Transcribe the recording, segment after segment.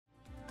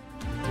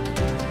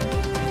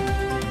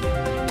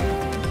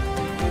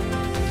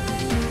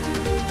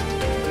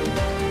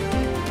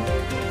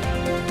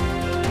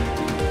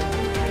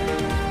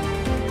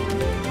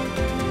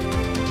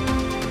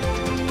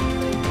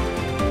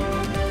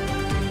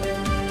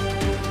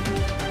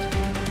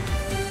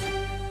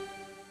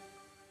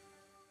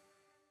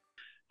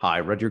Hi,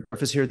 Rudyard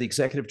Griffiths here, the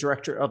Executive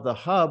Director of the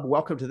Hub.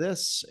 Welcome to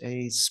this,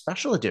 a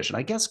special edition,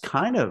 I guess,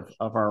 kind of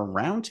our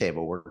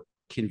roundtable. We're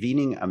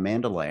convening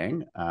Amanda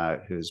Lang,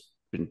 who's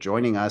been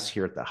joining us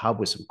here at the Hub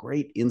with some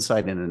great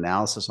insight and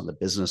analysis on the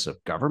business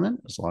of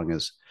government, as long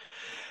as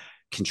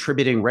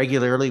contributing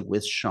regularly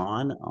with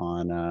Sean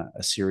on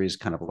a series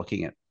kind of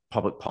looking at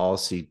public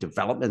policy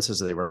developments as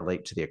they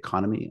relate to the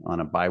economy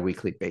on a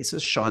biweekly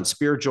basis. Sean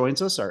Speer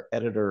joins us, our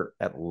editor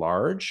at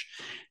large.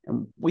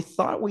 And we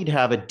thought we'd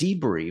have a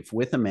debrief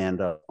with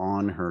Amanda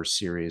on her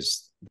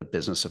series, The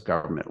Business of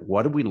Government.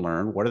 What did we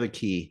learn? What are the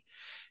key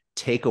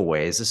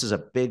takeaways? This is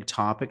a big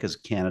topic as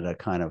Canada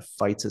kind of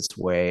fights its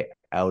way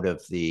out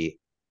of the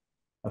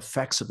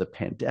effects of the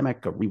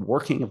pandemic, a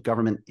reworking of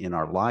government in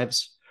our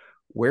lives.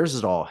 Where's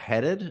it all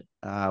headed?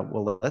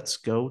 Well, let's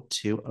go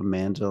to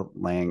Amanda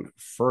Lang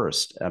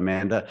first.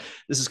 Amanda,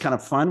 this is kind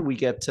of fun. We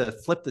get to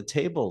flip the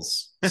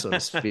tables, so to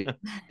speak.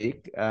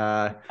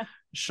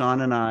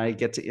 Sean and I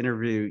get to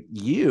interview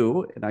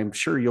you, and I'm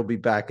sure you'll be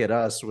back at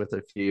us with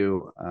a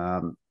few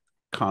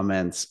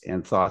comments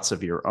and thoughts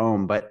of your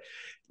own. But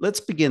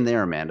let's begin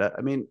there, Amanda.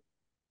 I mean,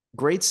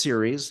 great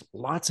series,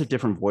 lots of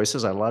different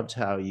voices. I loved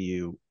how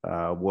you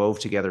wove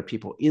together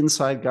people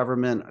inside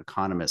government,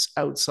 economists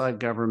outside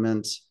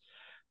government,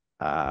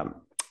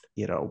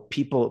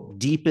 people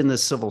deep in the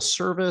civil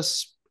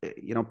service,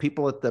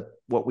 people at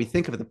what we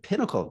think of the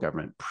pinnacle of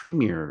government,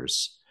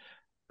 premiers,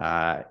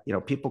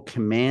 people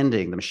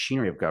commanding the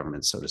machinery of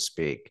government, so to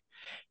speak.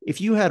 If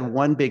you had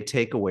one big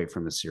takeaway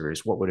from the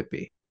series, what would it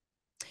be?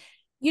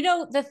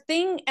 The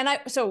thing, and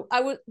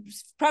I would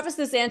preface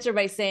this answer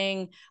by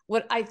saying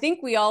what I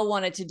think we all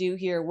wanted to do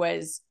here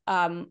was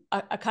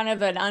a kind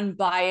of an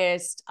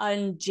unbiased,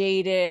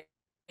 unjaded,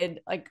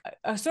 like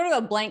a sort of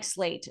a blank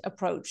slate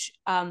approach.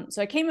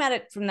 So I came at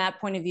it from that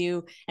point of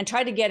view and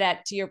tried to get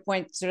at, to your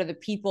point, sort of the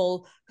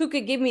people who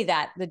could give me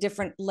the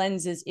different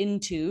lenses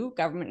into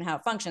government and how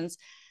it functions.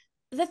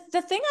 The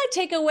thing I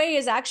take away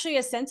is actually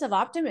a sense of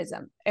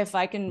optimism, if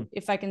I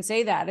can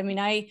say that. I mean,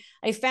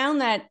 I found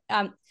that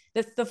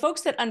the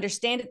folks that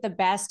understand it the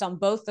best on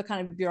both the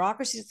kind of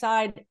bureaucracy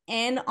side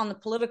and on the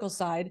political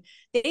side,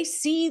 they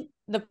see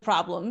the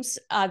problems,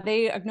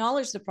 they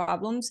acknowledge the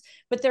problems,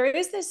 but there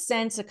is this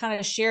sense of kind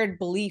of shared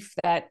belief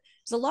that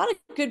there's a lot of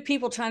good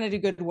people trying to do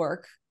good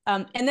work.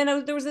 And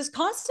then there was this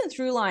constant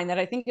through line that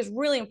I think is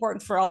really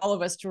important for all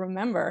of us to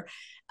remember,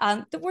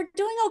 that we're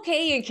doing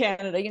okay in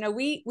Canada.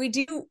 We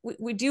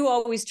do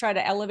always try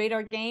to elevate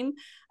our game,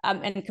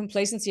 and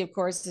complacency, of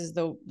course, is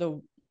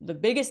the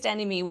biggest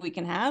enemy we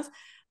can have.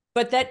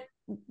 But that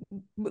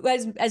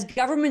as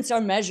governments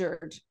are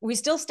measured, we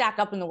still stack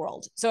up in the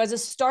world. So as a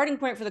starting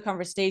point for the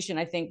conversation,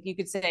 I think you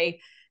could say,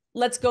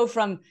 let's go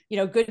from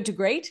good to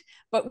great,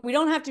 but we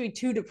don't have to be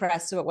too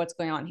depressed about what's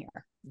going on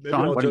here.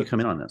 Sean, why don't you come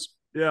in on this?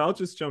 Yeah, I'll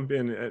just jump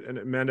in. And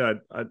Amanda,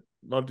 I'd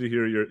love to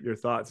hear your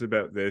thoughts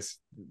about this.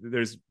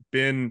 There's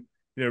been,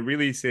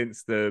 really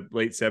since the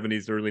late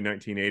 70s, early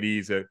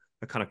 1980s,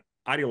 a kind of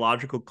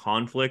ideological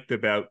conflict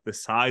about the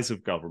size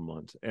of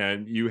government.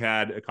 And you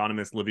had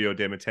economist Livio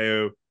De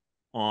Matteo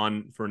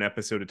on for an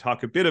episode to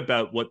talk a bit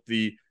about what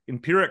the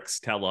empirics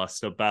tell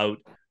us about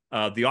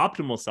the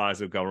optimal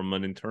size of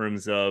government in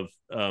terms of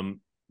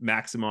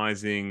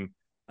maximizing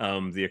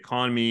the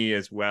economy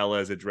as well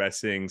as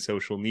addressing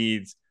social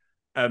needs.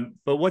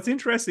 But what's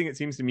interesting, it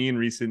seems to me, in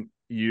recent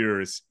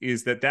years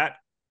is that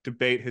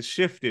debate has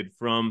shifted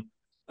from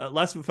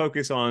less of a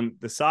focus on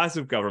the size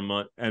of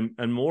government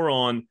and more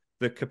on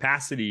the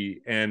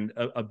capacity and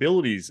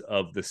abilities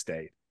of the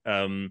state.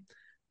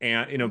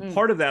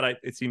 Part of that,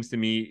 it seems to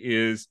me,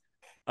 is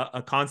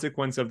a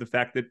consequence of the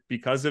fact that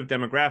because of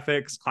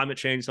demographics, climate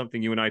change,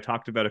 something you and I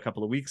talked about a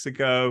couple of weeks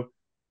ago,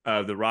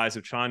 the rise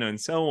of China and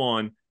so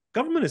on,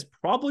 government is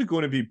probably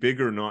going to be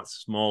bigger, not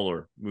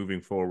smaller,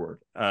 moving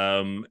forward,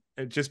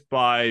 just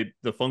by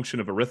the function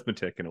of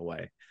arithmetic in a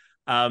way.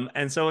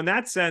 And so in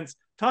that sense,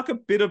 talk a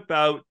bit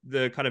about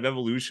the kind of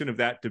evolution of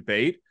that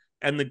debate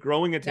and the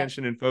growing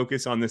attention and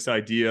focus on this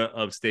idea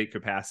of state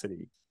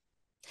capacity.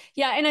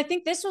 Yeah, and I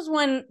think this was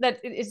one that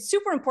it's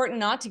super important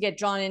not to get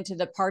drawn into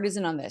the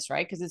partisan on this,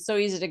 right? Because it's so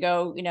easy to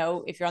go,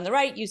 if you're on the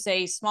right, you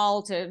say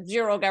small to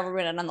zero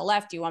government, and on the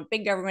left, you want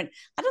big government.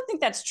 I don't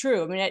think that's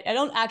true. I mean, I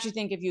don't actually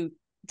think if you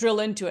drill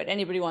into it,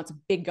 anybody wants a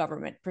big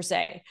government per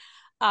se.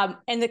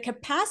 And the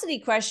capacity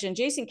question,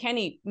 Jason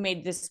Kenney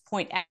made this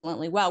point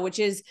excellently well, which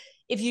is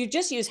if you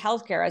just use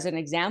healthcare as an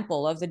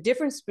example of the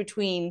difference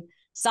between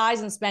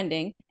size and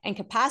spending and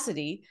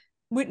capacity,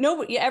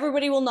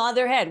 everybody will nod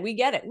their head. We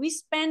get it. We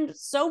spend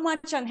so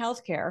much on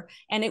healthcare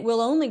and it will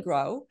only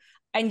grow.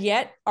 And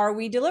yet, are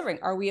we delivering?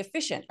 Are we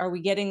efficient? Are we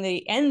getting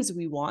the ends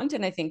we want?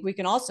 And I think we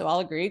can also all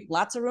agree,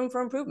 lots of room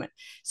for improvement.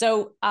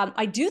 So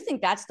I do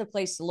think that's the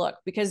place to look,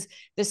 because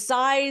the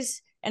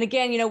size, and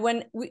again,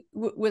 when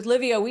with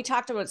Livio, we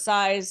talked about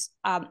size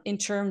in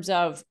terms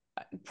of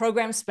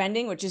program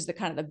spending, which is the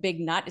kind of the big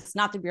nut. It's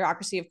not the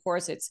bureaucracy, of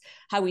course, it's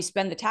how we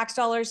spend the tax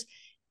dollars.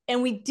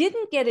 And we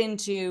didn't get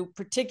into,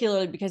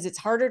 particularly because it's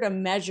harder to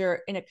measure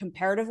in a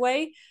comparative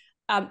way,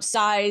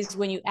 size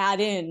when you add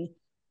in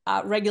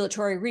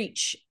regulatory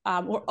reach,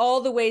 or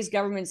all the ways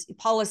government's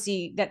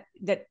policy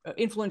that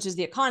influences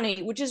the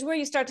economy, which is where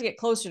you start to get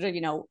closer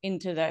to,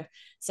 into the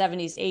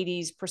 70s,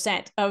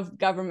 80% of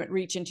government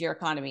reach into your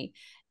economy.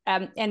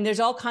 And there's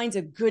all kinds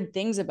of good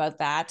things about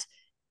that.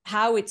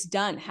 How it's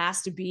done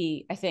has to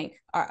be, I think,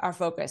 our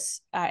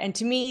focus. And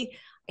to me,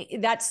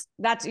 that's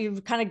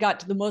you've kind of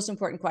got to the most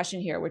important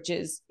question here, which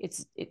is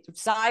it's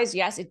size.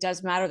 Yes, it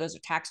does matter. Those are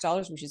tax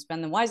dollars. We should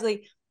spend them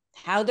wisely.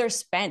 How they're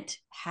spent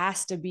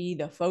has to be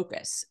the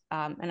focus.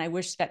 And I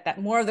wish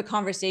that more of the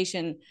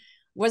conversation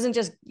wasn't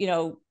just,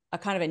 a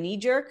kind of a knee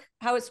jerk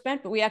how it's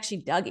spent, but we actually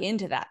dug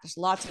into that. There's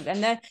lots of,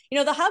 and then,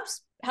 the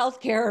Hub's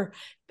healthcare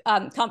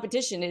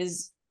competition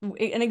is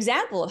an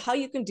example of how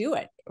you can do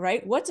it,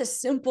 right? What's a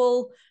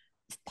simple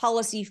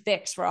policy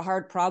fix for a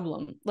hard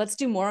problem? Let's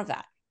do more of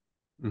that.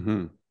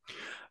 Mm-hmm.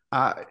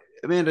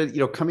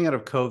 Amanda, coming out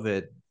of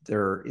COVID,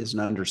 there is an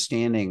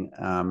understanding,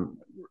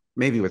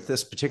 maybe with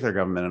this particular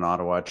government in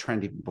Ottawa, a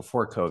trend even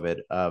before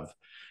COVID, of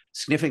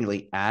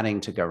significantly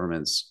adding to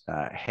government's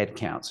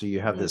headcount. So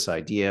you have this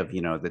idea of,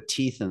 the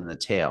teeth and the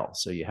tail.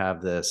 So you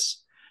have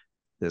this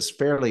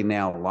fairly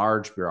now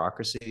large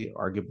bureaucracy,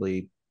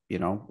 arguably,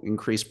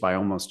 increased by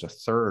almost a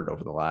third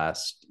over the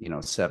last,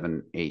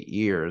 7-8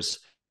 years.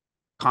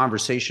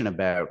 Conversation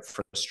about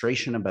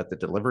frustration about the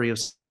delivery of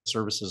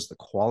services, the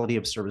quality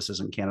of services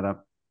in Canada.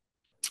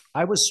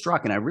 I was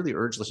struck, and I really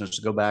urge listeners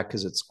to go back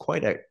because it's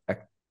quite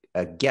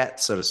a get,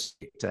 so to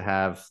speak, to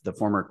have the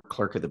former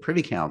clerk of the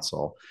Privy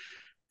Council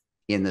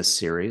in this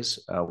series,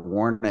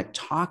 Warnick,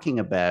 talking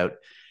about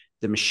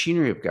the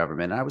machinery of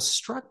government. And I was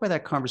struck by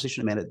that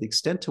conversation, Amanda, the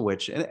extent to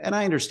which, and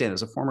I understand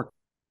as a former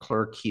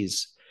clerk,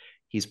 he's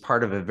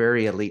part of a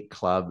very elite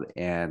club,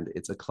 and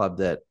it's a club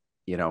that,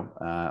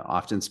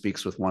 often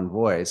speaks with one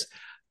voice.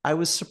 I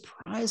was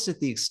surprised at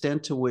the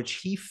extent to which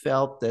he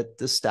felt that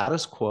the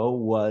status quo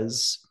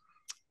was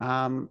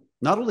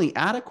not only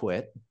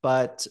adequate,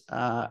 but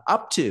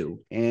up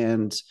to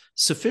and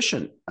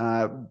sufficient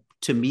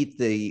to meet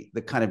the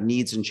kind of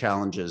needs and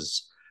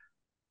challenges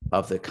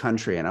of the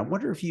country. And I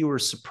wonder if you were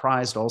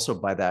surprised also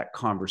by that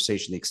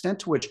conversation, the extent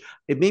to which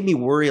it made me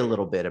worry a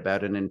little bit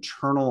about an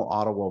internal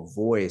Ottawa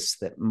voice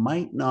that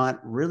might not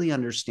really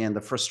understand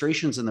the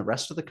frustrations in the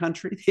rest of the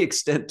country, the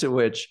extent to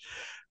which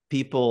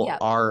people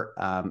are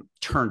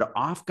turned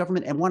off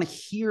government and want to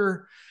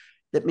hear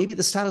that maybe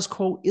the status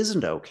quo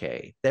isn't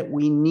okay, that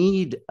we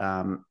need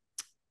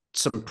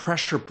some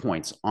pressure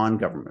points on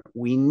government.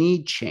 We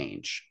need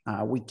change.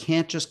 We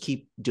can't just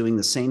keep doing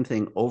the same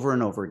thing over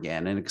and over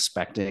again and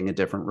expecting a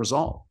different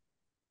result.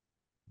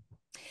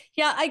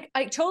 Yeah,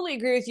 I totally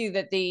agree with you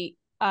that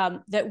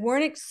that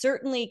Warnick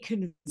certainly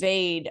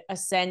conveyed a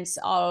sense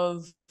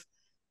of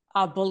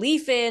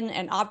belief in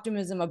and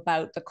optimism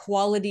about the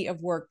quality of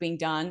work being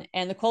done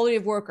and the quality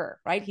of worker,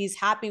 right? He's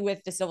happy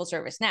with the civil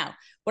service. Now,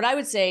 what I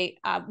would say,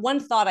 one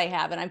thought I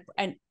have,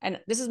 and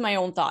this is my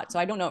own thought, so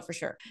I don't know it for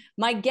sure.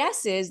 My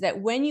guess is that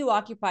when you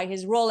occupy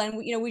his role, and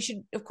we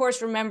should of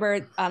course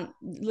remember,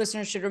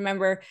 listeners should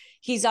remember,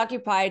 he's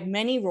occupied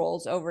many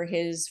roles over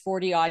his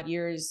 40 odd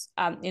years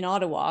in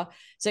Ottawa.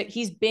 So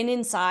he's been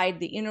inside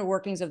the inner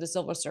workings of the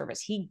civil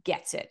service. He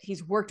gets it.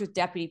 He's worked with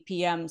deputy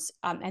PMs,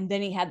 and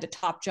then he had the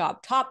top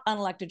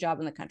unelected job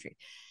in the country.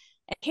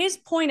 And his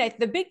point,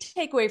 the big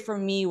takeaway for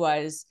me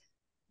was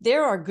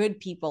there are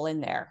good people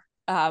in there.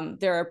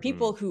 There are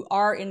people who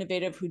are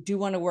innovative, who do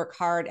want to work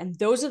hard, and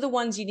those are the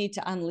ones you need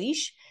to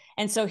unleash.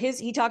 And so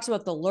he talks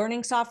about the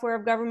learning software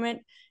of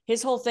government.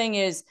 His whole thing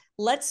is,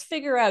 let's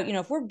figure out,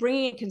 if we're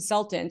bringing in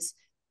consultants,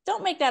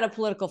 don't make that a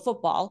political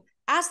football.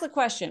 Ask the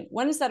question,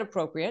 when is that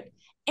appropriate?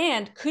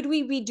 And could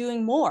we be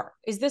doing more?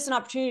 Is this an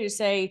opportunity to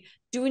say,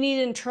 do we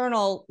need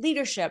internal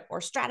leadership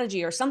or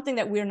strategy or something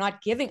that we're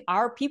not giving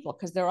our people,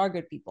 because there are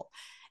good people?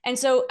 And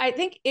so I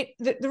think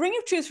the ring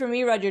of truth for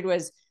me, Rudyard,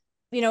 was,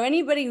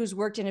 anybody who's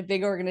worked in a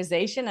big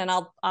organization, and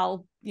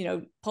I'll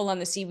pull on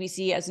the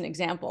CBC as an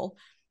example,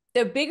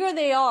 the bigger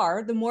they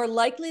are, the more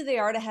likely they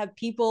are to have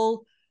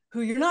people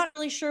who you're not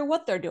really sure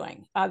what they're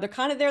doing. They're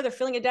kind of there, they're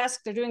filling a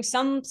desk, they're doing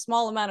some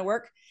small amount of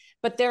work,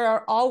 but there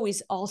are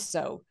always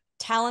also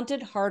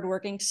talented,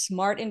 hardworking,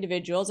 smart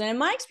individuals. And in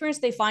my experience,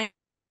 they find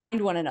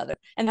one another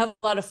and have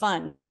a lot of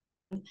fun.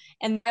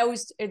 And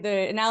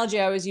the analogy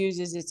I always use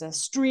is it's a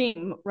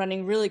stream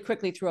running really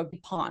quickly through a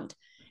big pond.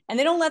 And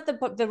they don't let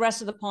the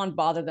rest of the pond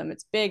bother them.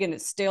 It's big and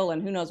it's still,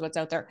 and who knows what's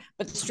out there,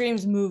 but the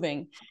stream's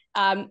moving.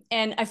 And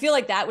I feel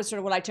like that was sort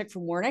of what I took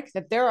from Warnick,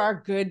 that there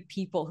are good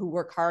people who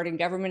work hard in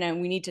government and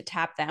we need to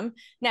tap them.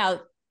 Now,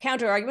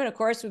 counter argument, of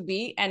course, would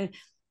be, and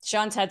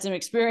Sean's had some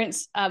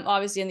experience,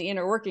 obviously, in the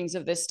inner workings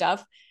of this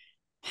stuff.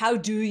 How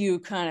do you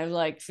kind of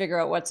like figure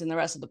out what's in the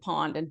rest of the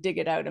pond and dig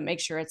it out and make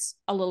sure it's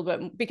a little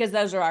bit, because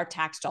those are our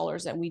tax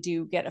dollars and we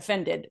do get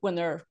offended when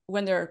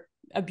they're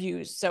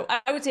abused. So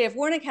I would say if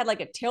Warnick had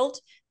like a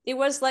tilt, it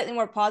was slightly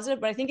more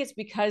positive, but I think it's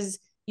because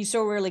you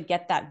so rarely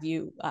get that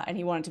view, and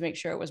he wanted to make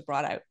sure it was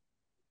brought out.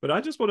 But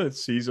I just want to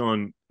seize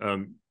on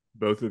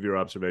both of your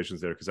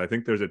observations there, because I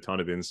think there's a ton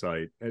of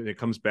insight, and it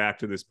comes back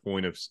to this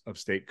point of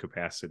state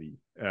capacity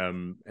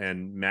and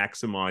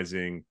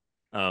maximizing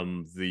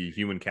the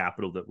human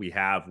capital that we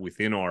have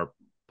within our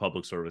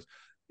public service.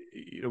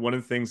 One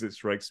of the things that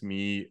strikes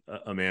me,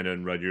 Amanda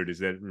and Rudyard, is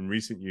that in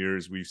recent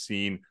years, we've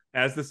seen,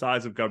 as the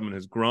size of government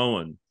has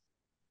grown,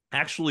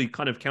 actually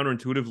kind of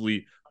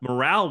counterintuitively,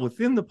 morale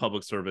within the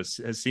public service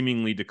has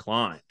seemingly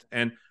declined.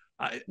 And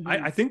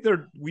I think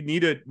we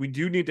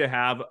do need to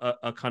have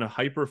a kind of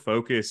hyper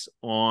focus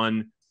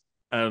on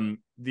the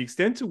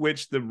extent to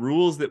which the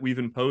rules that we've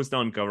imposed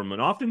on government,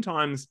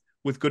 oftentimes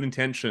with good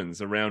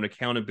intentions around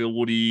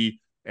accountability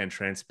and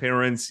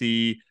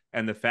transparency,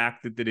 and the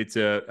fact that it's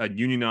a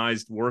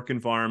unionized work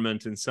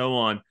environment and so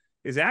on,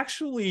 is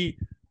actually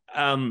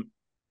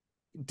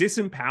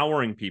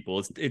disempowering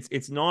people.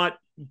 It's not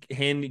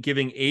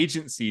giving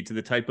agency to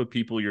the type of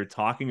people you're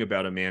talking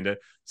about, Amanda,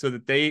 so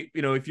that they,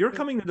 if you're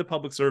coming to the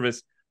public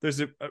service,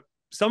 there's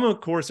some,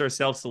 of course, are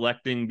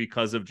self-selecting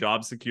because of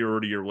job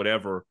security or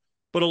whatever,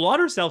 but a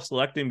lot are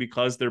self-selecting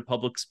because they're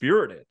public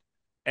spirited.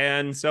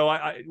 And so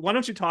why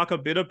don't you talk a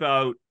bit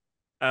about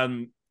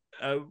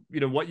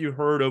what you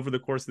heard over the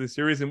course of the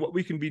series and what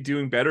we can be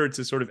doing better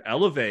to sort of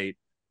elevate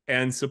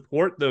and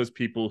support those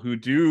people who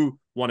do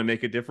want to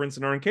make a difference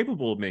and are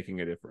incapable of making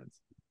a difference.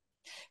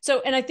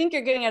 So, and I think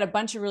you're getting at a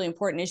bunch of really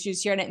important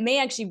issues here, and it may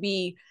actually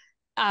be,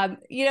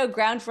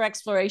 ground for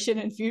exploration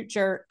and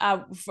future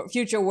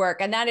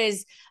work. And that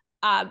is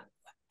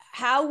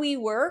how we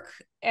work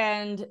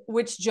and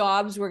which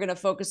jobs we're going to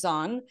focus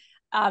on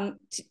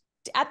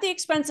at the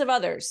expense of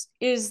others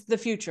is the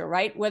future,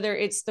 right? Whether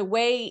it's the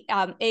way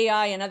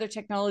AI and other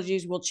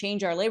technologies will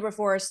change our labor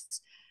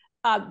force.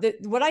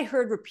 What I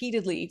heard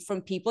repeatedly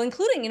from people,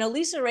 including,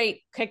 Lisa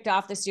Raitt kicked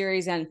off the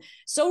series, and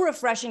so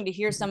refreshing to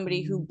hear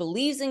somebody who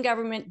believes in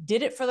government,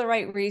 did it for the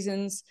right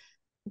reasons,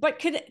 but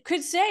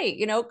could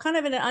say, kind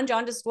of in an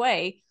unjaundiced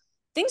way,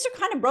 things are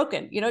kind of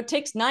broken. It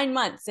takes 9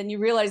 months and you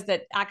realize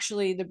that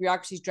actually the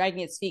bureaucracy is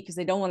dragging its feet because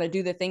they don't want to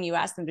do the thing you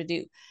asked them to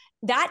do.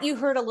 That you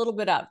heard a little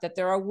bit of, that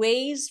there are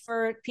ways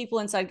for people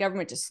inside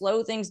government to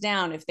slow things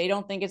down if they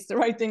don't think it's the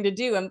right thing to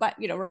do. But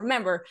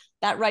remember,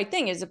 that right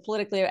thing is a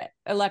politically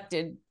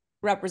elected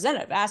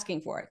representative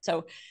asking for it.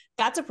 So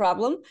that's a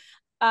problem.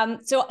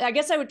 So I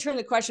guess I would turn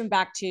the question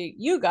back to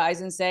you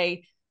guys and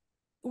say,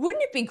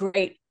 wouldn't it be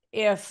great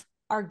if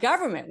our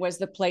government was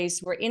the place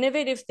where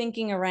innovative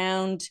thinking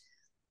around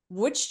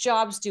which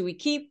jobs do we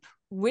keep,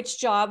 which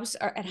jobs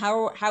are, and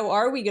how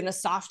are we going to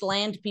soft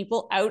land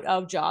people out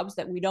of jobs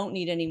that we don't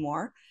need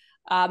anymore?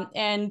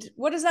 And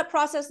what does that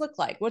process look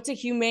like? What's a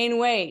humane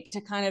way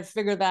to kind of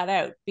figure that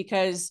out?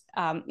 Because,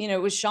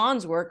 it was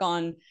Sean's work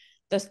on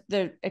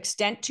the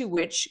extent to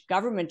which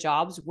government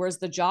jobs was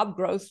the job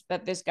growth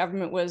that this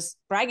government was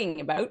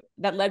bragging about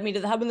that led me to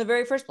the hub in the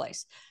very first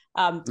place.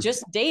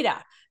 Just data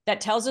that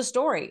tells a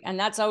story. And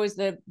that's always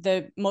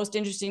the most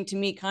interesting to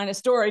me kind of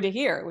story to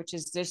hear, which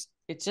is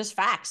it's just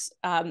facts.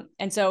 And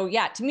so,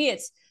 yeah, to me,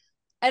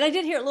 and I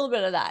did hear a little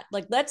bit of that.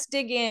 Like, let's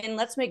dig in,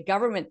 let's make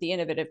government the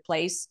innovative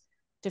place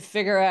to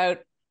figure out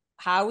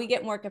how we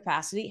get more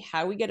capacity,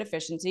 how we get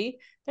efficiency.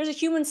 There's a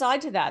human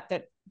side to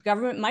that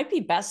government might be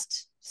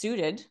best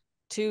suited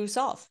to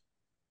solve.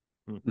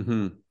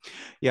 Mm-hmm.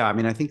 Yeah, I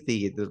mean, I think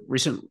the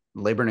recent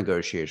labor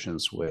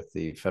negotiations with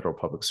the federal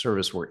public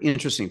service were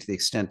interesting to the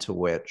extent to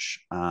which,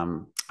 I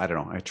don't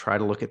know, I try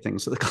to look at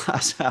things with the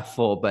glass half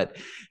full, but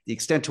the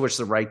extent to which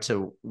the right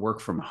to work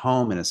from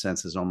home, in a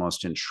sense, is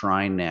almost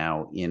enshrined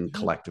now in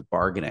collective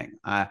bargaining.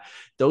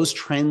 Those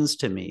trends,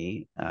 to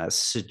me,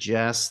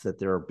 suggest that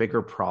there are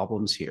bigger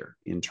problems here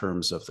in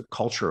terms of the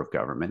culture of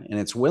government and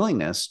its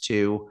willingness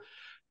to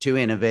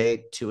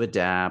innovate, to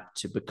adapt,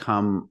 to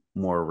become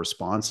more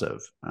responsive.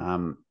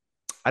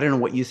 I don't know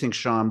what you think,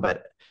 Sean,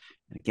 but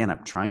again,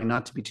 I'm trying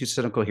not to be too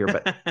cynical here,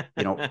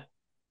 but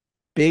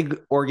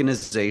big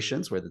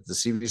organizations, whether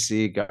it's the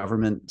CBC,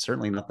 government,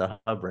 certainly not the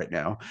hub right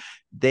now,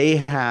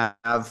 they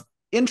have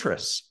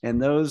interests,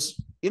 and those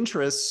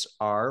interests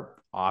are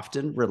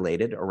often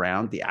related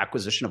around the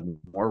acquisition of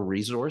more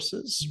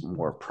resources,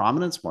 more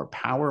prominence, more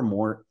power,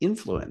 more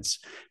influence.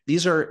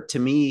 These are, to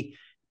me,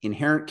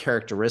 inherent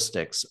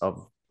characteristics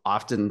of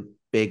often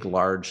big,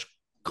 large,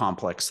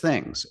 complex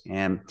things.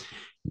 And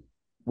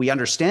we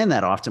understand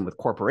that often with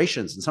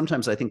corporations. And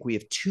sometimes I think we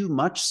have too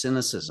much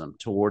cynicism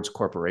towards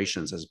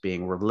corporations as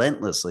being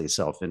relentlessly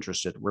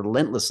self-interested,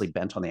 relentlessly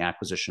bent on the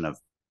acquisition of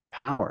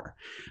power.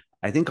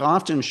 I think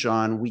often,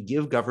 Sean, we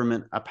give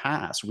government a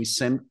pass. We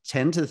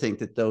tend to think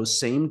that those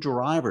same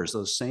drivers,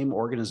 those same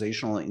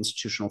organizational and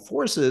institutional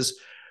forces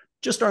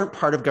just aren't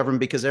part of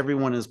government because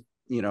everyone is,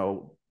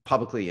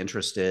 publicly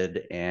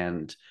interested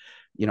and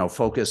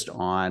focused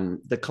on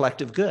the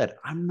collective good.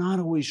 I'm not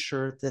always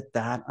sure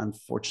that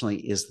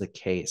unfortunately is the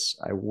case.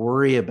 I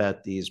worry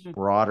about these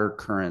broader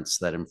currents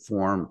that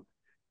inform,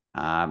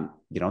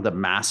 the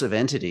massive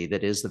entity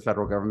that is the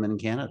federal government in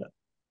Canada.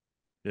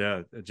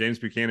 Yeah, James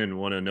Buchanan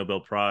won a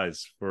Nobel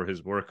Prize for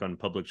his work on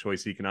public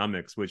choice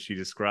economics, which he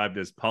described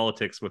as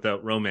politics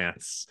without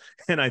romance.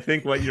 And I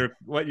think what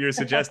you're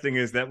suggesting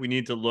is that we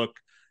need to look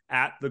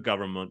at the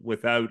government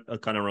without a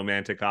kind of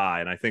romantic eye.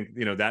 And I think,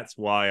 that's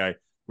why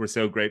we're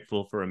so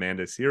grateful for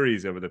Amanda's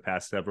series over the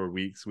past several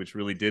weeks, which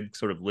really did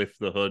sort of lift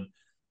the hood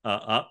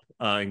up,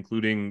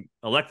 including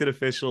elected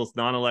officials,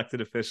 non-elected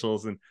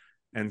officials,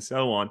 and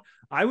so on.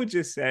 I would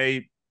just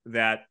say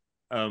that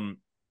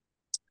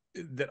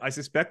that I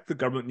suspect the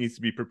government needs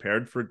to be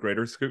prepared for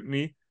greater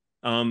scrutiny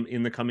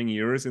in the coming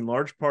years, in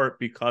large part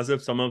because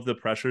of some of the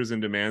pressures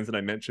and demands that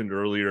I mentioned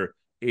earlier,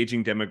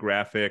 aging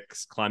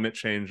demographics, climate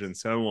change, and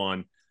so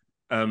on.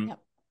 Yep.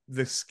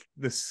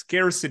 The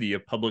scarcity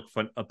of public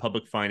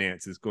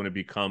finance is going to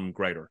become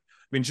greater.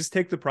 I mean, just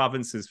take the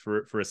provinces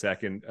for a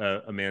second,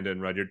 Amanda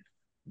and Rudyard.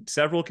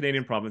 Several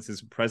Canadian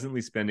provinces are presently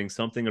spending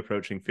something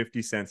approaching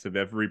 50 cents of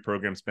every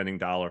program spending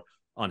dollar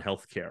on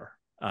healthcare.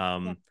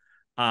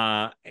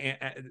 At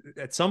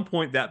some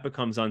point that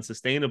becomes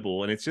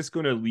unsustainable, and it's just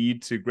going to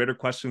lead to greater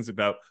questions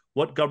about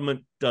what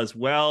government does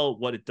well,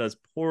 what it does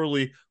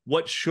poorly,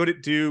 what should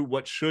it do,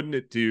 what shouldn't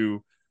it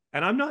do.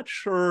 And I'm not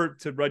sure,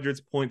 to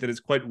Rudyard's point, that it's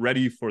quite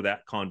ready for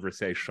that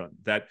conversation.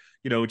 That,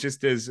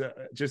 just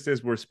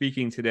as we're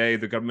speaking today,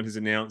 the government has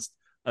announced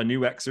a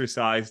new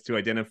exercise to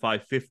identify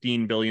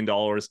 $15 billion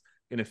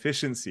in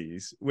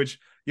efficiencies, which,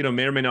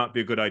 may or may not be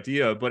a good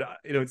idea. But,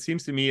 it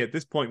seems to me at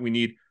this point we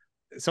need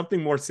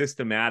something more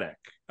systematic,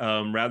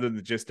 rather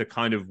than just a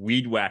kind of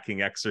weed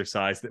whacking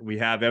exercise that we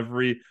have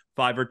every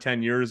 5 or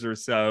 10 years or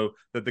so,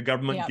 that the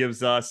government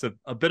gives us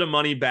a bit of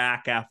money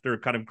back after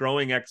kind of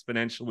growing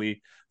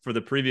exponentially for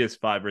the previous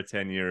 5 or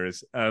 10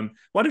 years. Why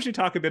don't you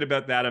talk a bit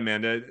about that,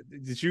 Amanda?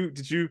 Did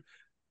you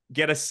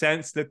get a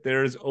sense that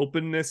there's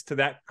openness to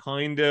that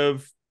kind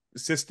of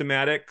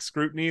systematic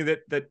scrutiny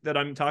that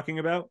I'm talking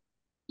about?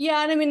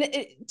 Yeah, and I mean,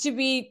 to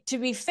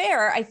be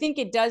fair, I think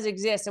it does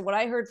exist. And what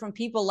I heard from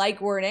people like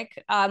Wernick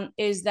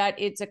is that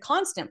it's a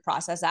constant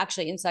process,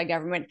 actually, inside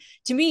government.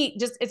 To me,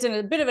 it's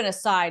a bit of an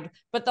aside,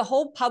 but the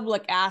whole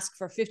public ask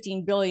for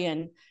 $15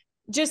 billion,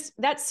 just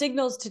that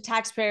signals to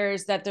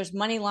taxpayers that there's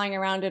money lying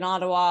around in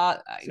Ottawa,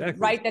 exactly.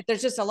 Right? That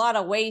there's just a lot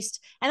of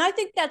waste. And I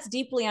think that's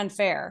deeply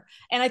unfair.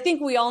 And I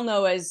think we all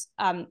know as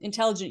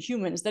intelligent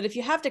humans that if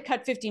you have to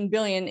cut $15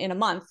 billion in a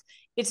month,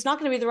 it's not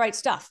going to be the right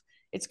stuff.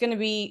 It's going to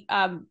be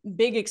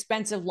big,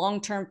 expensive,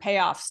 long-term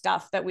payoff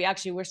stuff that we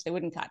actually wish they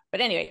wouldn't cut. But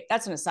anyway,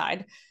 that's an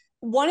aside.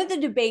 One of the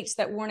debates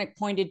that Wernick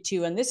pointed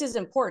to, and this is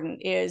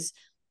important, is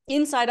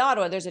inside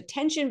Ottawa, there's a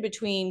tension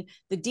between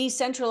the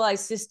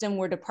decentralized system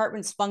where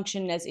departments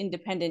function as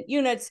independent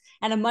units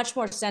and a much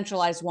more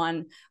centralized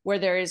one where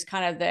there is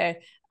kind of the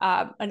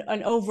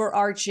an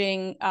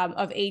overarching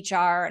of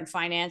HR and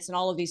finance and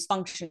all of these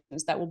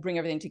functions that will bring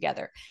everything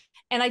together.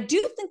 And I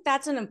do think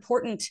that's an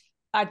important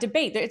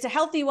debate. It's a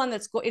healthy one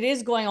it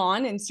is going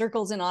on in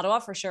circles in Ottawa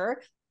for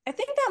sure. I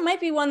think that might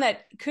be one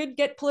that could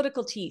get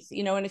political teeth,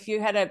 and if you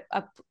had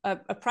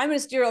a prime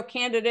ministerial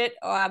candidate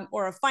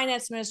or a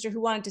finance minister who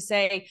wanted to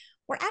say,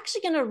 we're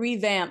actually going to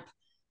revamp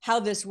how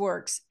this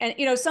works. And,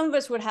 some of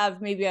us would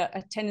have maybe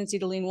a tendency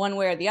to lean one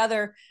way or the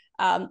other.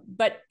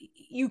 But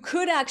you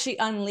could actually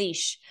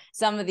unleash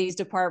some of these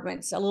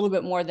departments a little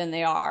bit more than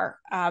they are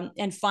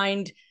and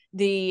find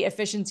the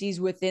efficiencies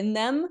within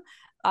them.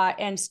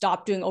 And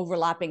stop doing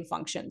overlapping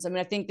functions. I mean,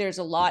 I think there's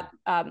a lot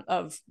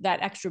of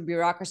that extra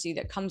bureaucracy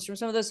that comes from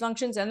some of those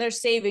functions, and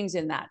there's savings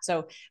in that.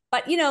 So,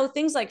 but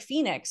things like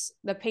Phoenix,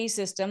 the pay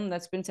system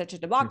that's been such a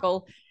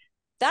debacle,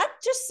 that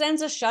just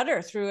sends a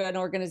shudder through an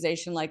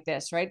organization like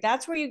this, right?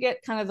 That's where you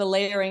get kind of the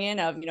layering in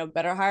of,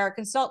 better hire a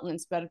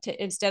consultant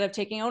instead of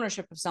taking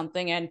ownership of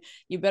something, and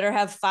you better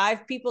have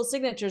 5 people's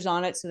signatures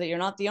on it so that you're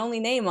not the only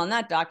name on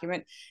that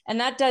document. And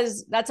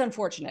that's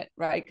unfortunate,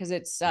 right? Because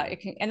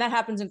and that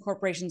happens in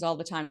corporations all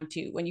the time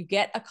too. When you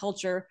get a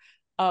culture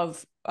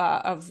of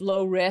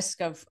low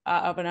risk, of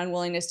an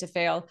unwillingness to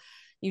fail,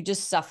 you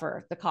just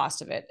suffer the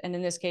cost of it. And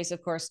in this case,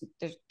 of course,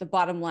 the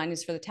bottom line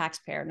is for the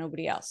taxpayer,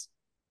 nobody else.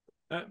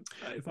 Go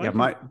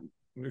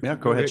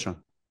ahead, Sean.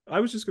 I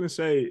was just going to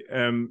say,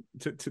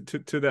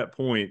 to that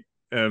point,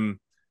 in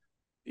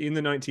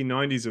the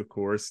 1990s, of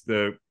course,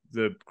 the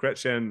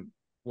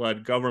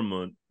Chrétien-led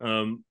government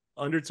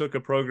undertook a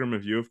program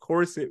review. Of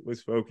course, it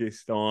was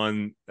focused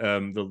on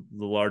the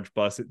large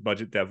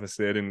budget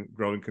deficit and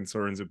growing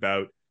concerns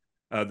about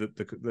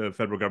the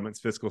federal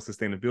government's fiscal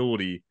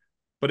sustainability.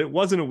 But it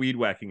wasn't a weed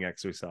whacking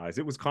exercise.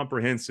 It was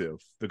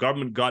comprehensive. The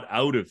government got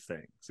out of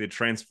things. It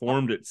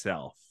transformed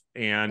itself.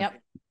 And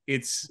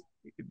it's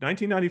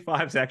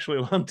 1995 is actually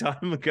a long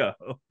time ago.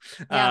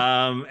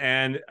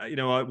 And,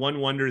 one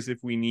wonders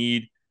if we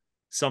need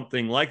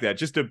something like that.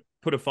 Just to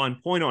put a fine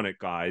point on it,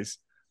 guys,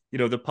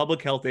 the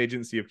Public Health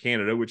Agency of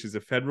Canada, which is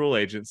a federal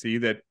agency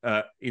that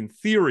in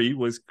theory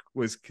was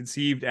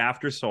conceived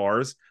after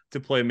SARS to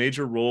play a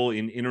major role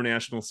in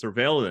international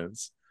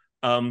surveillance,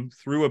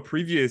 through a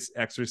previous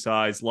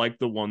exercise like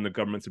the one the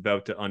government's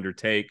about to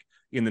undertake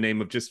in the name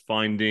of just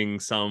finding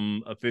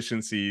some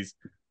efficiencies,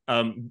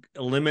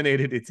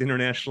 eliminated its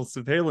international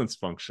surveillance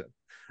function.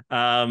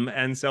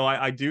 And so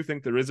I do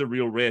think there is a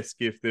real risk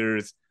if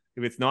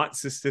it's not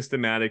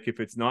systematic, if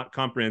it's not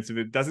comprehensive,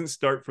 it doesn't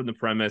start from the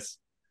premise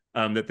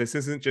that this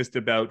isn't just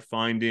about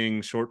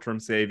finding short-term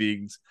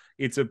savings,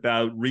 it's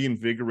about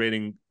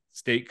reinvigorating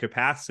state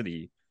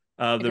capacity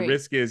The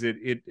risk is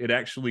it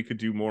actually could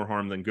do more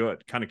harm than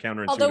good, kind of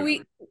counterintuitive. Although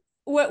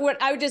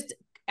what I would just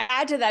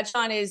add to that,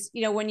 Sean, is,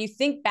 when you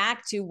think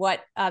back to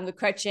what the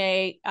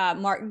Chrétien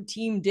Martin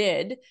team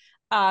did,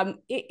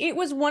 it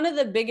was one of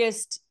the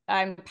biggest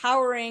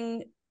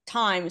empowering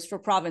times for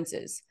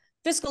provinces.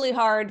 Fiscally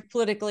hard,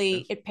 politically,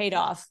 yes. It paid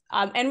off.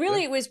 And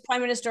really, It was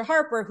Prime Minister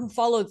Harper who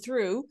followed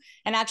through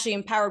and actually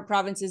empowered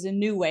provinces in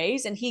new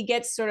ways. And he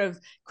gets sort of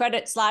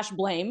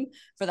credit/blame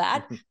for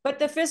that. But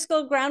the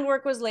fiscal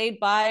groundwork was laid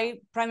by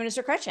Prime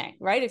Minister Chrétien,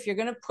 right? If you're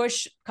going to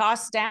push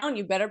costs down,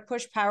 you better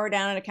push power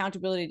down and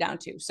accountability down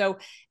too. So,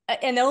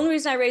 and the only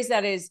reason I raise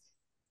that is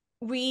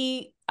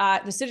we,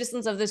 the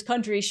citizens of this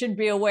country, should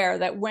be aware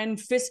that when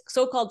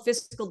so-called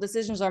fiscal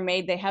decisions are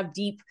made, they have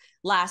deep,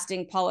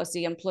 lasting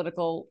policy and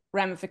political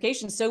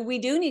ramifications. So we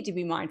do need to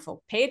be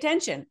mindful. Pay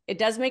attention. It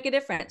does make a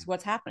difference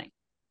what's happening.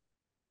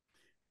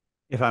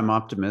 If I'm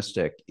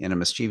optimistic in a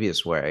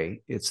mischievous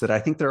way, it's that I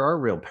think there are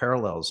real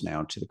parallels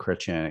now to the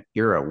Chrétien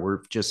era.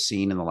 We've just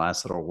seen in the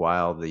last little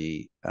while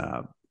the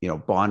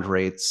bond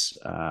rates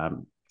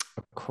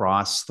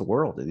across the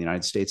world, in the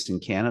United States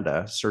and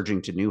Canada,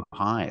 surging to new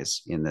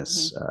highs in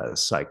this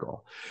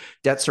cycle.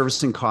 Debt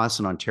servicing costs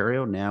in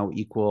Ontario now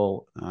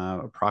equal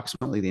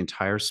approximately the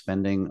entire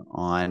spending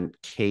on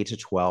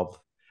K-12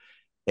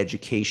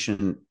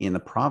 education in the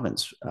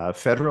province.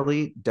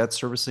 Federally, debt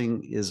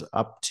servicing is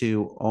up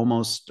to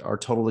almost our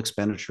total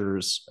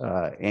expenditures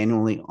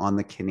annually on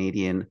the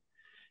Canadian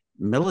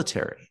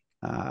military.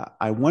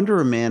 I wonder,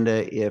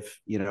 Amanda, if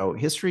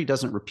history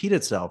doesn't repeat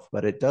itself,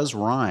 but it does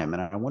rhyme.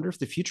 And I wonder if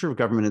the future of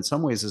government in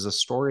some ways is a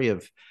story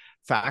of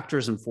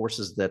factors and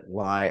forces that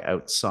lie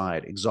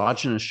outside,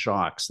 exogenous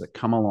shocks that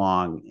come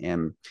along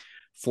and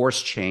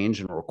force change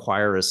and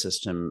require a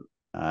system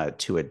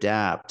to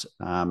adapt.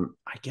 I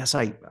guess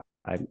I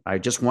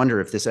just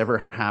wonder if this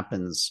ever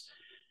happens,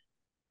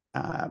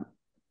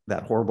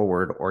 that horrible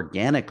word,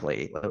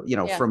 organically,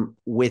 from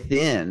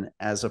within,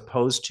 as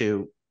opposed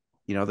to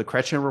the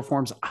Chrétien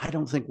reforms, I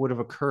don't think would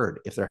have occurred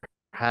if there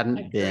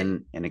hadn't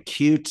been an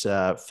acute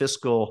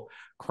fiscal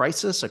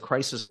crisis, a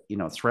crisis,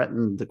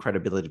 threatened the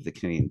credibility of the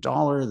Canadian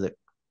dollar, that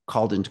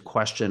called into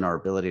question our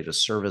ability to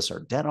service our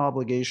debt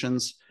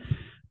obligations.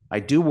 I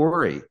do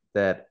worry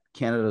that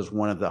Canada is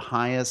one of the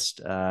highest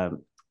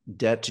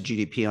debt to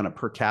GDP on a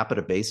per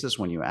capita basis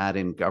when you add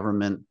in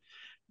government,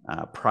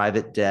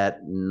 private debt,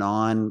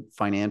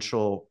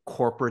 non-financial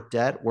corporate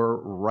debt. We're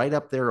right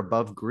up there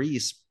above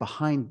Greece,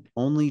 behind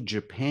only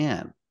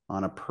Japan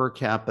on a per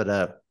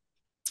capita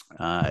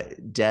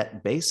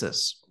debt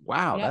basis.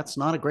 Wow, that's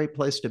not a great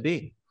place to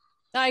be.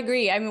 I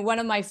agree. I mean, one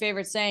of my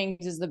favorite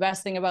sayings is the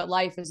best thing about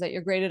life is that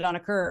you're graded on a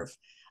curve.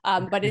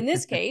 But in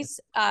this case,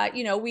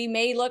 we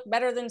may look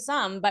better than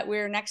some, but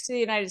we're next to the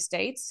United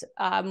States.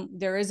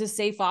 There is a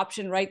safe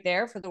option right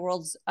there for the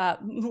world's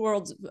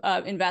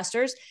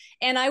investors.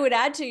 And I would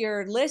add to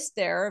your list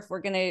there, if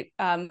we're going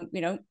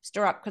to,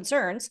 stir up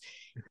concerns,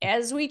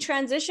 as we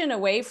transition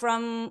away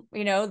from,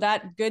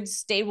 that good,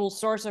 stable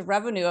source of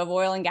revenue of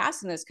oil and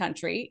gas in this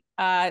country,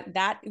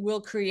 that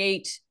will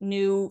create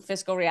new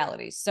fiscal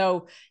realities.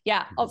 So,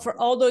 for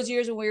all those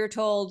years when we were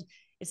told,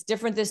 it's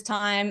different this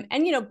time.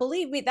 And,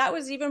 believe me, that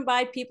was even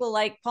by people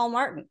like Paul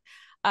Martin,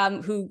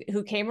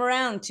 who came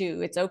around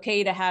to, it's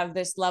okay to have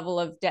this level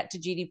of debt to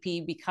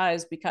GDP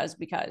because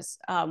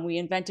we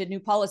invented new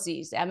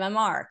policies,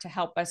 MMR, to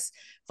help us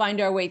find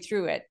our way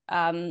through it.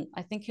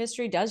 I think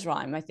history does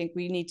rhyme. I think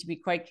we need to be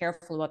quite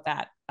careful about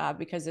that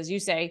because, as you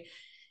say,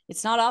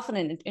 it's not often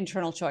an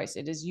internal choice.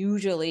 It is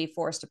usually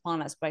forced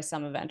upon us by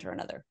some event or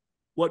another.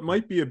 What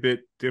might be a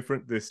bit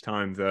different this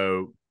time,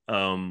 though,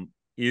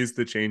 is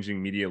the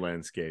changing media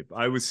landscape.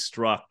 I was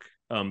struck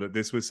that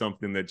this was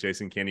something that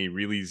Jason Kenney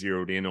really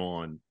zeroed in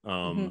on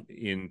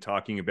in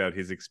talking about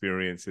his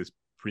experience as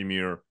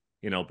premier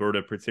in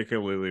Alberta,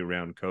 particularly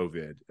around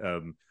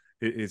COVID.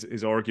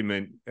 His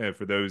argument,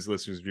 for those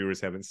listeners, viewers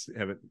haven't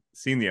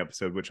seen the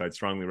episode, which I'd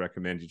strongly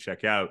recommend you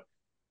check out,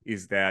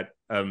 is that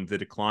the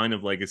decline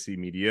of legacy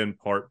media, in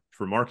part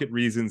for market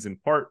reasons, in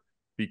part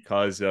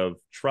because of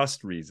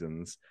trust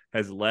reasons,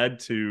 has led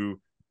to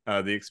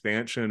the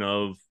expansion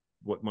of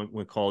what one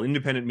would call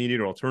independent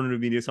media or alternative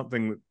media,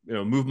 something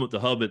movement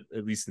the Hub,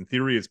 at least in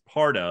theory, is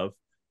part of.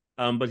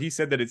 But he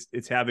said that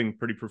it's having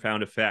pretty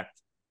profound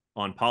effect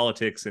on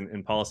politics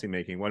and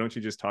policymaking. Why don't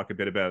you just talk a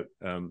bit about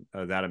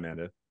that,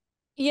 Amanda?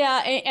 Yeah,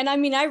 and I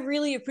mean, I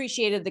really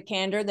appreciated the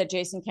candor that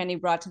Jason Kenney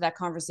brought to that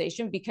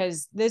conversation,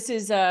 because this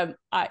is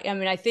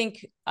I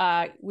think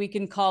we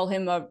can call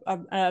him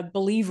a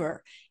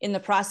believer in the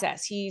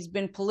process. He's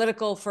been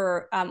political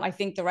for, I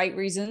think, the right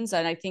reasons.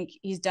 And I think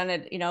he's done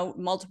it,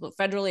 multiple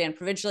federally and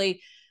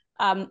provincially.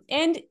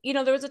 And,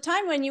 there was a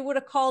time when you would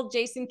have called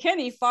Jason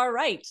Kenney far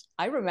right.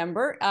 I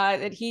remember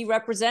that he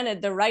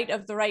represented the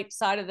right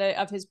side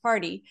of his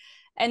party.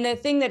 And the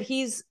thing that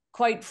he's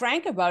quite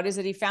frank about is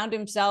that he found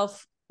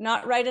himself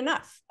not right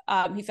enough.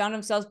 He found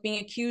himself being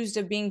accused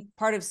of being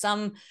part of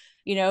some,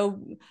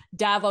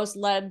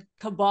 Davos-led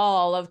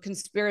cabal of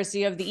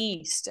conspiracy of the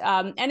East.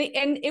 And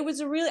it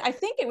was I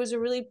think it was a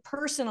really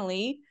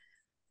personally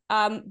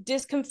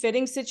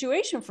discomfiting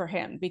situation for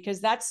him,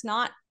 because that's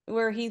not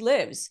where he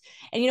lives.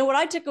 And what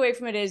I took away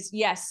from it is,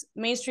 yes,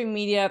 mainstream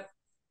media,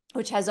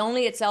 which has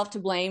only itself to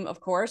blame, of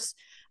course.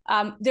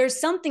 There's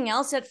something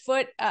else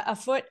afoot,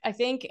 I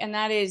think, and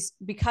that is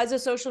because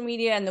of social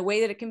media and the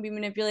way that it can be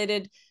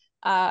manipulated.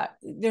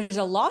 There's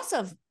a loss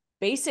of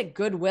basic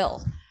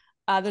goodwill.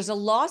 There's a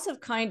loss of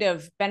kind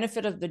of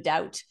benefit of the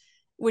doubt,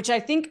 which I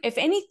think,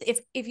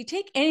 if you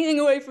take anything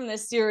away from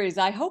this series,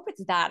 I hope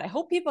it's that. I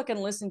hope people can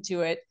listen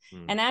to it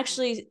and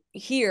actually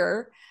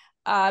hear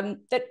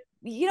that,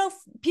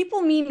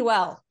 people mean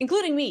well,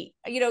 including me.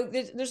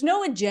 There's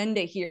no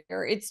agenda here.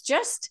 It's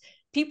just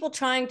people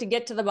trying to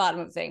get to the bottom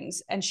of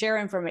things and share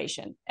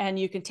information. And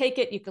you can take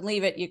it, you can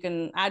leave it, you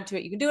can add to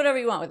it, you can do whatever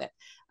you want with it.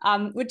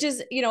 Which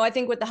is, I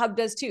think what the Hub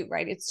does too,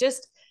 right? It's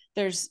just,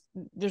 there's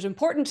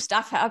important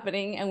stuff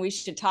happening and we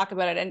should talk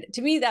about it. And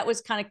to me, that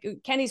was kind of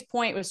Kenny's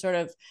point, was sort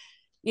of,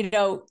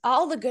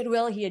 all the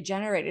goodwill he had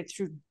generated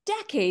through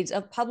decades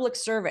of public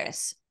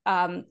service,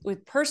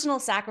 with personal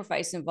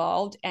sacrifice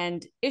involved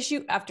and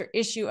issue after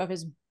issue of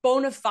his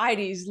bona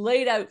fides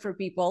laid out for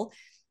people.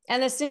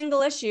 And a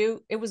single issue,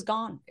 it was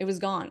gone. It was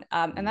gone.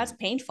 And that's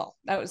painful.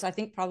 That was, I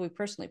think, probably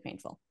personally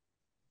painful.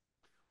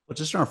 Well,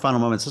 just in our final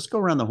moments, let's go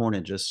around the horn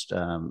and just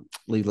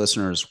leave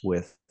listeners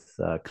with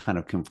kind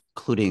of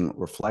concluding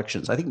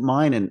reflections. I think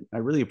mine, and I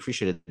really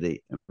appreciated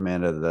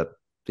Amanda,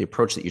 the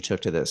approach that you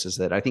took to this, is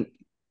that I think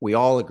we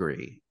all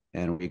agree,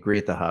 and we agree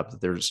at the Hub,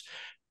 that there's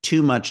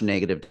too much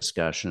negative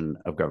discussion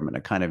of government,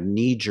 a kind of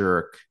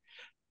knee-jerk,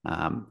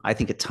 I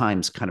think at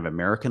times kind of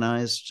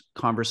Americanized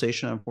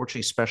conversation,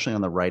 unfortunately, especially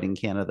on the right in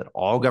Canada, that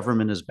all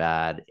government is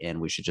bad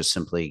and we should just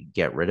simply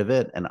get rid of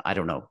it. And I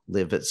don't know,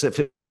 live as if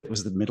it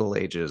was the Middle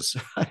Ages.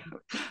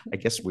 I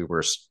guess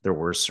there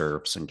were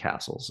serfs and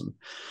castles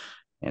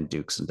and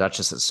dukes and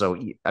duchesses. So,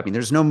 I mean,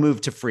 there's no move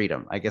to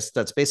freedom. I guess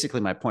that's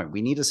basically my point.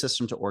 We need a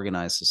system to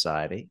organize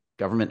society.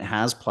 Government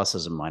has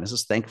pluses and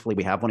minuses. Thankfully,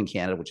 we have one in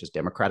Canada, which is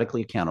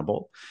democratically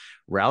accountable,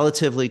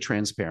 relatively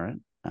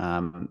transparent.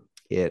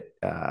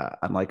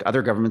 Unlike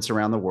other governments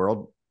around the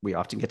world, we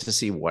often get to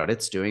see what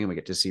it's doing, and we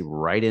get to see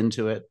right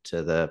into it,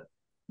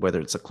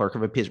 whether it's a clerk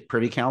of a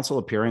privy council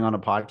appearing on a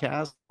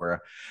podcast,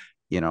 or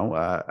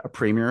a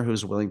premier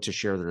who's willing to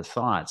share their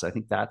thoughts. I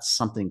think that's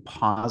something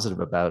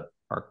positive about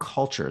our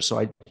culture. So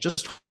I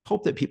just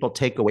hope that people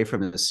take away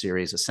from this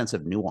series a sense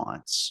of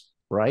nuance,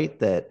 right?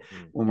 That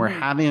when we're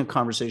having a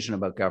conversation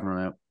about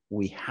government,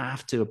 we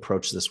have to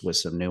approach this with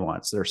some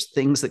nuance. There's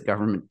things that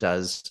government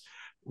does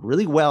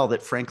really well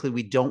that, frankly,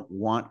 we don't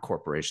want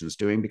corporations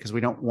doing, because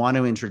we don't want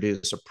to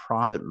introduce a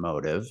profit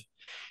motive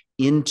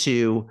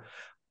into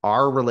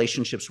our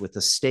relationships with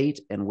the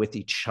state and with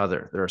each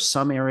other. There are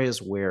some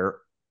areas where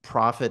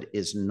profit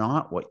is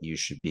not what you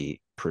should be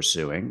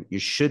pursuing. You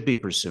should be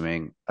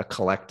pursuing a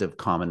collective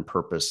common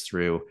purpose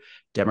through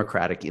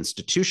democratic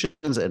institutions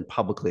and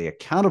publicly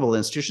accountable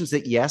institutions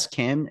that, yes,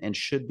 can and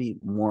should be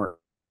more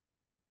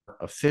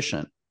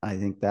efficient. I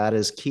think that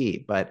is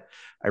key. But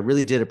I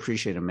really did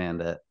appreciate,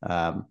 Amanda,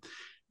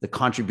 the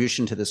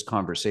contribution to this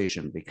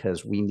conversation,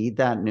 because we need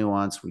that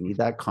nuance. We need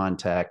that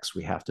context.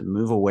 We have to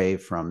move away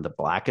from the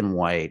black and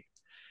white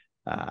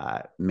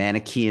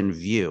Manichaean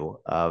view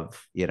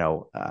of,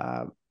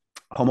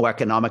 Homo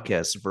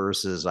economicus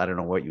versus, I don't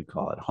know what you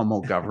call it, homo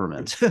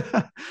government.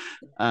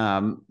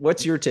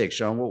 What's your take,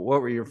 Sean?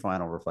 What were your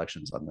final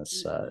reflections on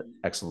this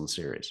excellent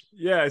series?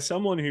 Yeah, as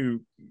someone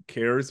who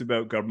cares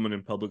about government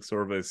and public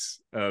service,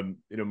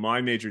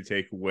 my major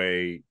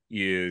takeaway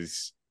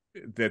is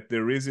that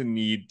there is a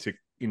need to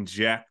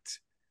inject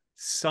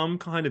some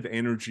kind of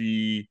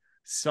energy,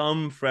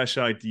 some fresh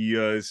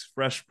ideas,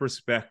 fresh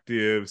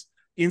perspectives,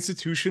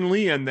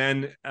 institutionally,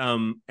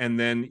 and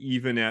then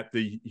even at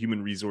the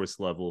human resource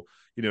level.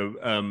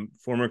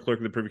 Former clerk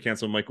of the Privy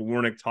Council Michael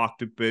Warnick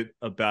talked a bit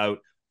about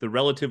the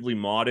relatively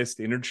modest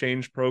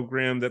interchange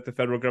program that the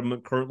federal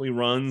government currently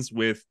runs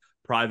with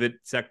private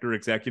sector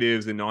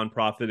executives and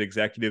nonprofit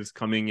executives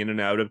coming in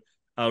and out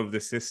of the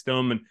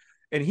system.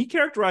 And he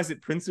characterized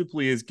it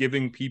principally as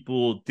giving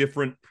people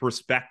different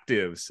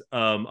perspectives,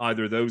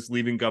 either those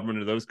leaving government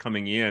or those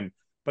coming in.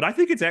 But I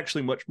think it's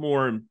actually much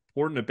more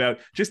important about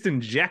just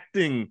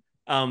injecting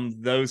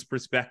those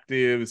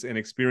perspectives and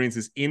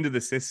experiences into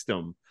the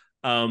system.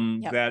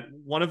 That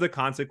one of the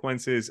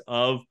consequences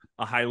of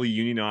a highly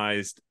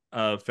unionized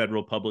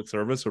federal public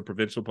service, or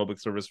provincial public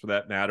service for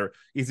that matter,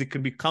 is it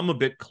can become a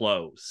bit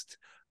closed.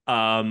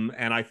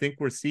 And I think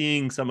we're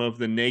seeing some of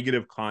the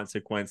negative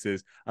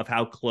consequences of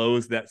how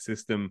closed that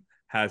system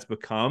has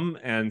become.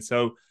 And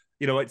so,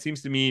 it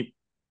seems to me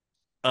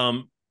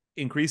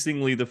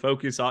increasingly the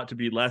focus ought to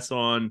be less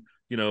on,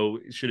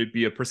 should it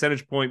be a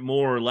percentage point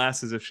more or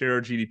less as a share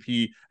of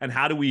GDP, and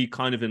how do we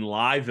kind of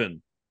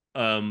enliven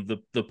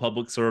the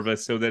public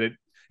service so that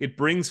it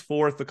brings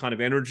forth the kind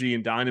of energy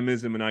and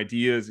dynamism and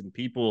ideas and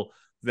people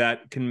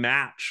that can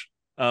match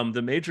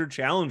the major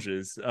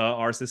challenges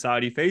our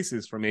society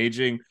faces, from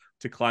aging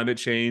to climate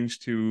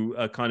change to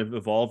kind of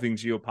evolving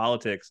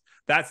geopolitics.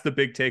 That's the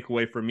big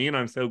takeaway for me, and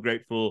I'm so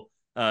grateful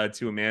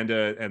to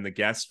Amanda and the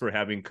guests for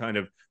having kind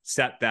of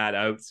set that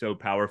out so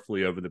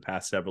powerfully over the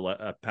past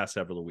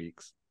several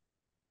weeks.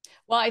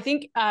 Well, I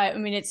think, I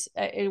mean,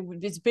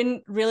 it's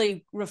been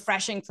really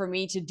refreshing for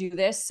me to do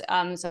this.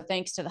 So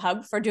thanks to the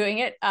Hub for doing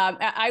it.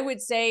 I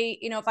would say,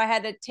 if I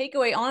had a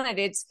takeaway on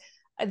it,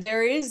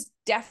 there is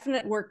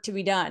definite work to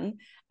be done,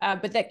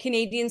 but that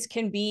Canadians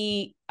can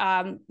be,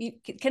 I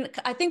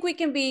think we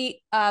can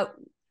be,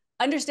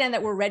 understand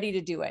that we're ready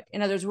to do it.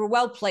 In other words, we're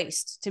well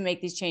placed to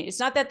make these changes. It's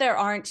not that there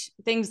aren't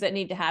things that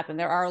need to happen.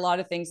 There are a lot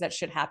of things that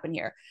should happen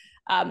here.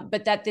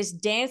 But that this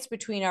dance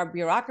between our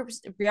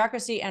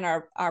bureaucracy and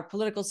our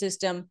political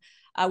system,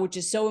 which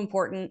is so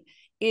important,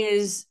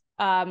 is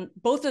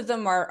both of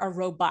them are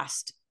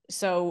robust.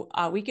 So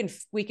we can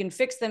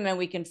fix them, and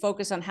we can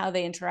focus on how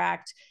they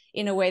interact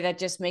in a way that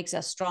just makes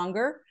us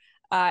stronger.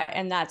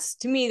 And that's,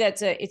 to me,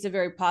 it's a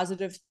very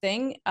positive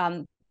thing.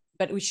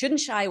 But we shouldn't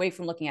shy away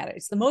from looking at it.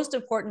 It's the most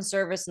important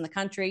service in the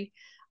country.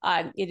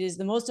 It is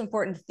the most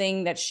important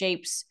thing that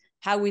shapes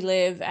how we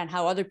live and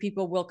how other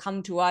people will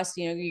come to us.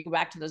 You go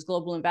back to those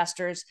global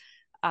investors.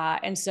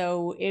 And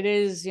so it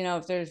is,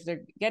 if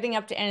they're getting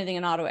up to anything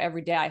in Ottawa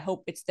every day, I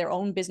hope it's their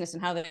own business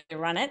and how they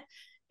run it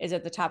is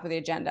at the top of the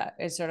agenda,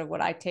 is sort of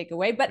what I take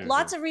away. But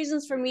lots of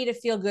reasons for me to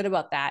feel good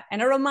about that.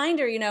 And a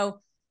reminder,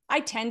 I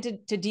tend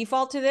to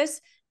default to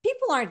this.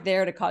 People aren't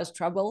there to cause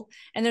trouble,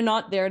 and they're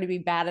not there to be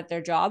bad at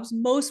their jobs.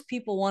 Most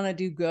people want to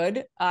do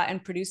good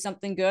and produce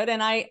something good.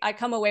 And I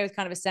come away with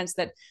kind of a sense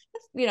that,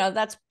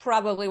 that's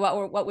probably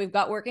what we've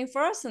got working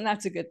for us. And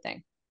that's a good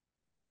thing.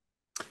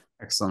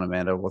 Excellent,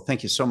 Amanda. Well,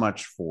 thank you so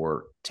much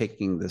for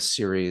taking this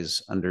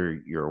series under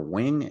your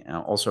wing.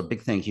 Also, a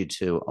big thank you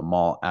to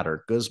Amal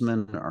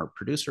Adar-Guzman, our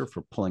producer,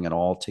 for pulling it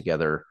all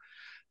together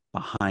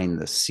behind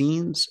the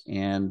scenes.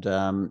 And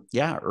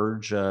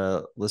urge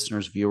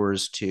listeners,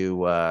 viewers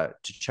to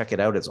check it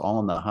out. It's all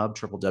on the Hub,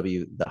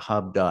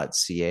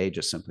 www.thehub.ca.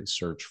 Just simply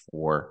search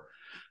for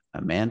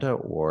Amanda,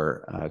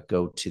 or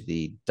go to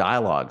the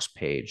dialogues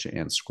page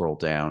and scroll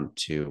down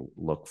to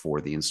look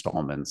for the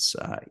installments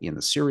in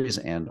the series,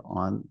 and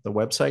on the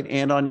website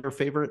and on your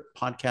favorite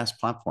podcast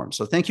platform.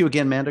 So thank you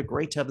again, Amanda.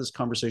 Great to have this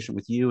conversation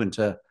with you and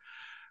to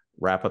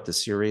wrap up the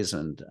series.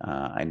 And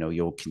I know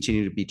you'll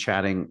continue to be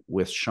chatting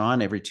with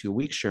Sean every 2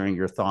 weeks, sharing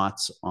your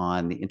thoughts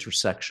on the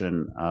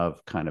intersection of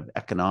kind of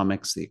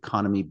economics, the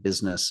economy,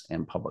 business,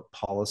 and public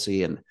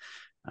policy. And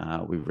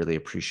we really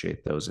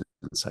appreciate those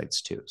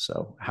insights too.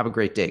 So have a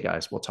great day,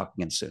 guys. We'll talk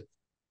again soon.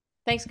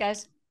 Thanks,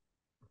 guys.